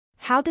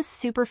How does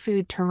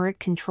superfood turmeric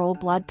control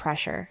blood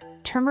pressure?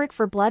 Turmeric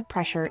for blood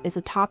pressure is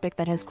a topic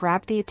that has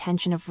grabbed the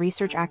attention of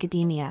research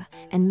academia,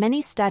 and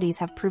many studies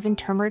have proven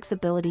turmeric's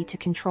ability to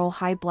control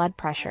high blood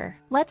pressure.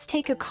 Let's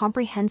take a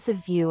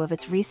comprehensive view of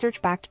its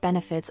research-backed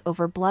benefits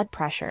over blood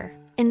pressure.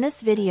 In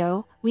this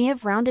video, we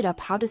have rounded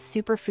up how does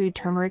superfood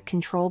turmeric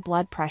control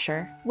blood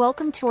pressure.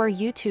 Welcome to our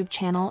YouTube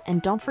channel,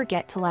 and don't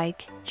forget to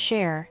like,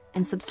 share,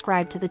 and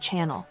subscribe to the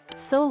channel.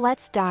 So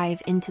let's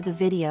dive into the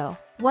video.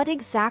 What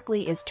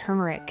exactly is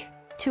turmeric?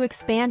 To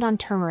expand on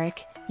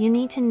turmeric, you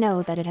need to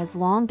know that it has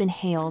long been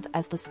hailed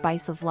as the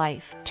spice of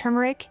life.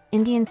 Turmeric,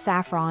 Indian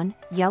saffron,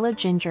 yellow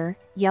ginger,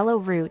 yellow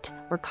root,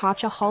 or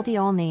kacha haldi,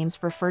 all names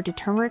refer to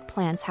turmeric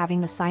plants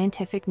having the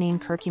scientific name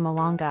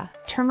Curcumin.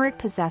 Turmeric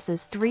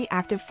possesses 3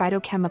 active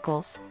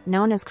phytochemicals,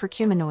 known as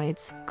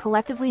curcuminoids,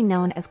 collectively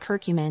known as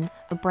curcumin,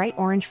 a bright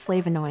orange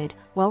flavonoid,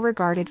 well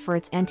regarded for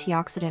its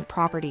antioxidant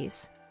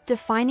properties.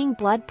 Defining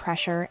blood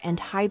pressure and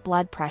high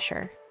blood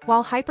pressure.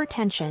 While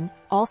hypertension,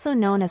 also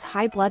known as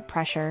high blood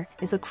pressure,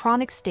 is a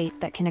chronic state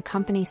that can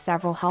accompany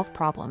several health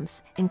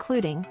problems,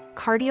 including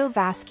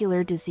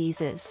cardiovascular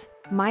diseases,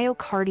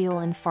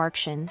 myocardial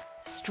infarction,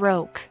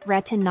 stroke,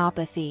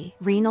 retinopathy,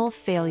 renal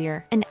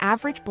failure. An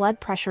average blood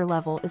pressure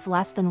level is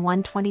less than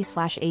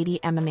 120/80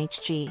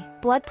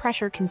 mmHg. Blood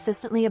pressure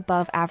consistently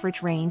above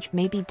average range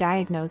may be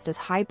diagnosed as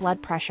high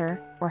blood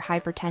pressure or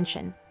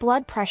hypertension.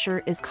 Blood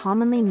pressure is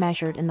commonly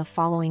measured in the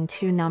following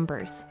 2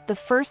 numbers. The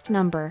first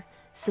number,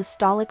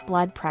 systolic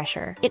blood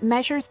pressure. It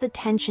measures the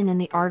tension in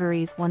the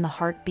arteries when the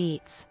heart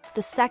beats.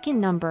 The second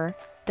number,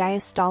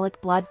 diastolic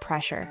blood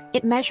pressure.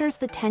 It measures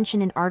the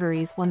tension in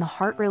arteries when the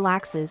heart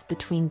relaxes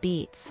between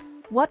beats.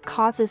 What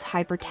causes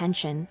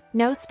hypertension?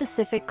 No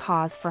specific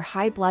cause for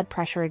high blood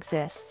pressure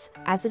exists,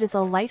 as it is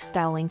a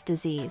lifestyle-linked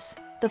disease.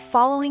 The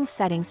following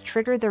settings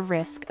trigger the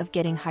risk of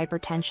getting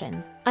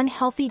hypertension.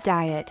 Unhealthy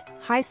diet.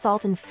 High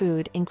salt in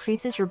food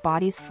increases your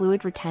body's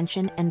fluid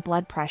retention and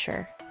blood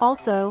pressure.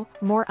 Also,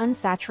 more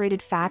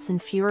unsaturated fats and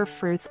fewer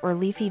fruits or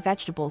leafy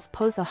vegetables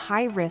pose a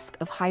high risk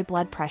of high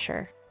blood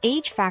pressure.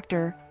 Age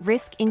factor.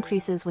 Risk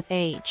increases with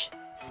age.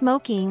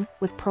 Smoking.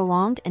 With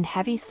prolonged and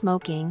heavy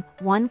smoking,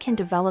 one can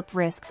develop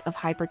risks of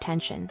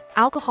hypertension.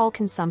 Alcohol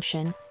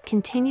consumption.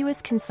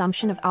 Continuous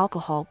consumption of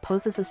alcohol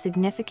poses a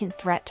significant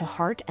threat to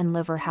heart and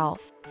liver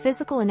health.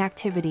 Physical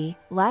inactivity.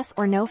 Less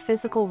or no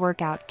physical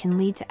workout can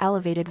lead to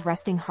elevated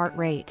resting heart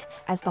rate,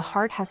 as the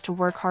heart has to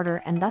work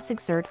harder and thus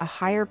exert a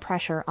higher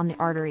pressure on the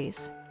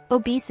arteries.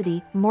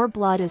 Obesity. More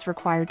blood is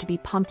required to be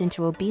pumped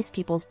into obese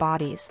people's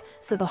bodies,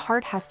 so the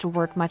heart has to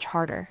work much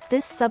harder.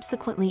 This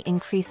subsequently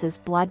increases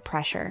blood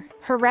pressure.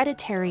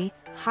 Hereditary.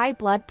 High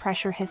blood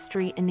pressure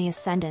history in the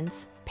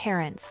ascendants,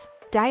 parents.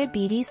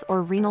 Diabetes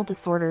or renal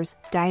disorders.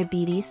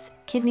 Diabetes,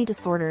 kidney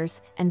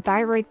disorders, and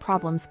thyroid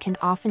problems can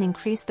often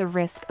increase the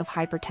risk of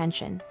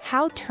hypertension.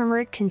 How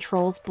turmeric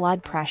controls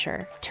blood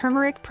pressure.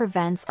 Turmeric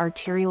prevents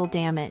arterial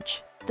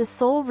damage. The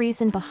sole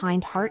reason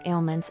behind heart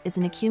ailments is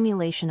an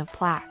accumulation of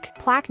plaque.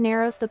 Plaque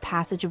narrows the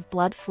passage of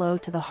blood flow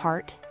to the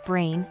heart,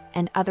 brain,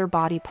 and other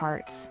body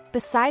parts.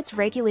 Besides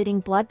regulating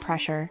blood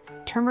pressure,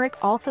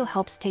 turmeric also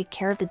helps take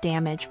care of the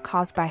damage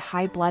caused by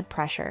high blood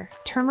pressure.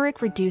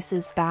 Turmeric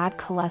reduces bad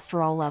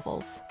cholesterol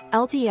levels.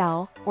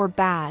 LDL, or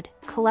bad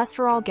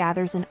cholesterol,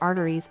 gathers in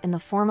arteries in the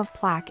form of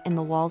plaque in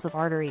the walls of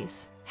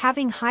arteries.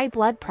 Having high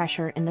blood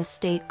pressure in this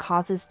state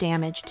causes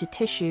damage to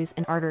tissues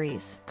and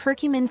arteries.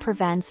 Curcumin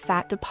prevents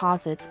fat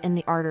deposits in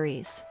the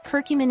arteries.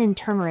 Curcumin in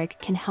turmeric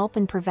can help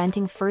in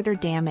preventing further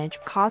damage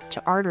caused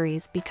to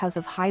arteries because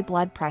of high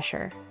blood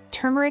pressure.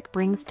 Turmeric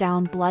brings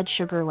down blood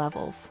sugar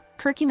levels.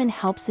 Curcumin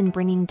helps in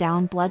bringing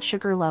down blood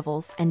sugar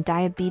levels and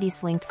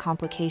diabetes-linked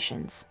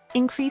complications.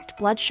 Increased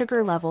blood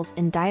sugar levels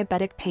in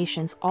diabetic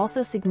patients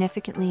also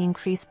significantly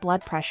increase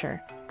blood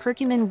pressure.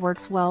 Curcumin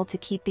works well to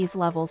keep these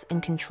levels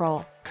in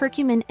control.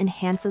 Curcumin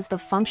enhances the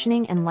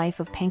functioning and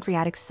life of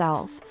pancreatic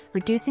cells,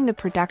 reducing the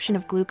production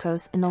of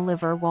glucose in the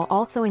liver while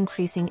also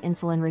increasing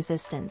insulin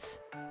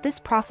resistance. This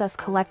process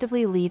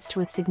collectively leads to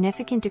a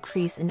significant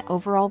decrease in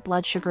overall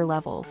blood sugar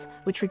levels,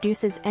 which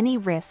reduces any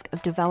risk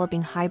of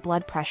developing high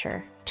blood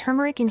pressure.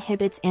 Turmeric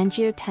inhibits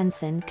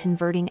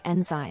angiotensin-converting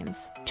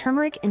enzymes.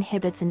 Turmeric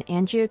inhibits an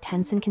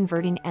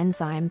angiotensin-converting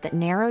enzyme that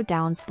narrows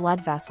down blood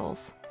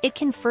vessels. It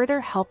can further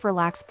help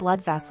relax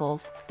blood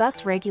vessels,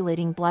 thus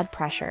regulating blood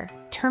pressure.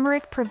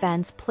 Turmeric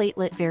prevents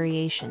platelet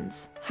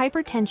variations.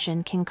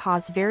 Hypertension can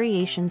cause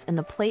variations in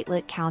the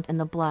platelet count in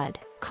the blood.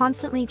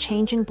 Constantly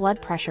changing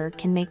blood pressure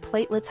can make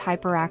platelets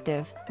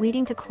hyperactive,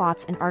 leading to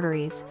clots in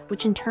arteries,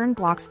 which in turn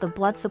blocks the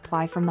blood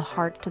supply from the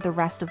heart to the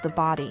rest of the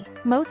body.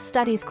 Most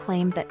studies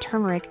claim that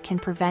turmeric can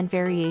prevent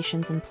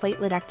variations in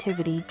platelet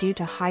activity due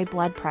to high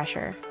blood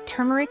pressure.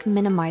 Turmeric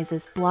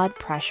minimizes blood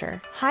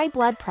pressure. High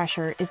blood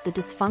pressure is the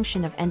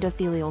dysfunction of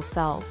endothelial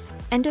cells.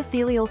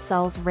 Endothelial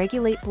cells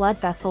regulate blood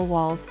vessel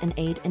walls and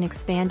aid in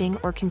expanding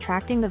or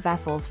contracting the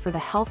vessels for the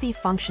healthy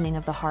functioning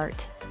of the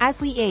heart. As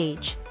we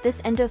age,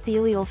 this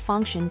endothelial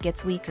function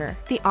gets weaker.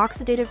 The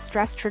oxidative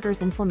stress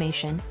triggers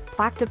inflammation,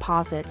 plaque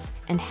deposits,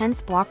 and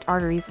hence blocked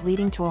arteries,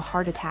 leading to a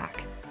heart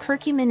attack.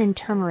 Curcumin in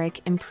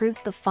turmeric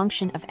improves the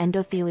function of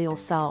endothelial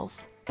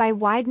cells. By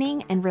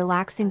widening and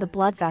relaxing the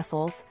blood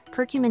vessels,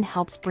 curcumin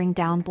helps bring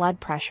down blood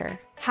pressure.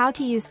 How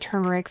to use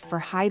turmeric for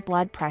high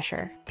blood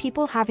pressure.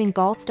 People having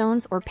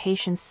gallstones or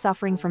patients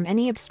suffering from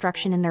any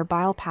obstruction in their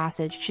bile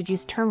passage should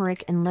use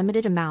turmeric in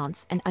limited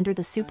amounts and under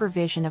the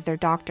supervision of their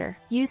doctor.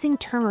 Using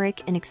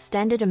turmeric in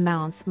extended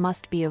amounts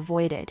must be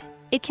avoided.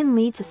 It can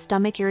lead to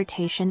stomach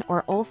irritation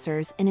or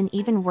ulcers in an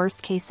even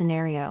worst-case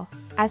scenario.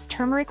 As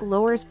turmeric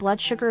lowers blood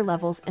sugar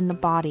levels in the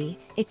body,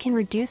 it can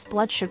reduce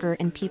blood sugar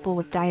in people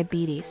with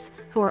diabetes,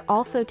 who are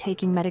also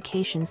taking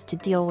medications to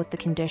deal with the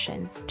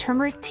condition.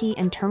 Turmeric tea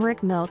and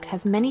turmeric milk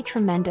has many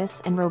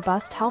tremendous and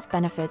robust health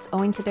benefits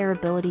owing to their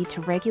ability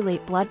to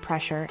regulate blood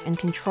pressure and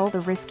control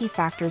the risky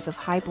factors of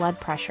high blood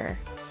pressure.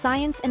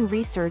 Science and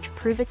research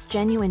prove its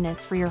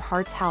genuineness for your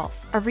heart's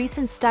health. A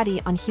recent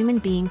study on human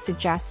beings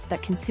suggests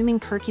that consuming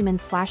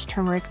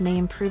curcumin/turmeric may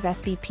improve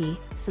SBP,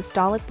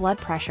 systolic blood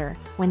pressure,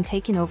 when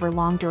taken over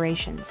long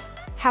durations.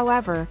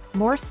 However,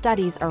 more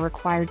studies are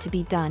required to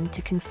be done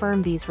to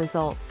confirm these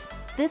results.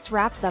 This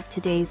wraps up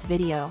today's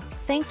video.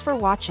 Thanks for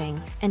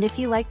watching, and if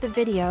you like the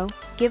video,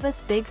 give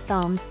us big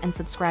thumbs and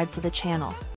subscribe to the channel.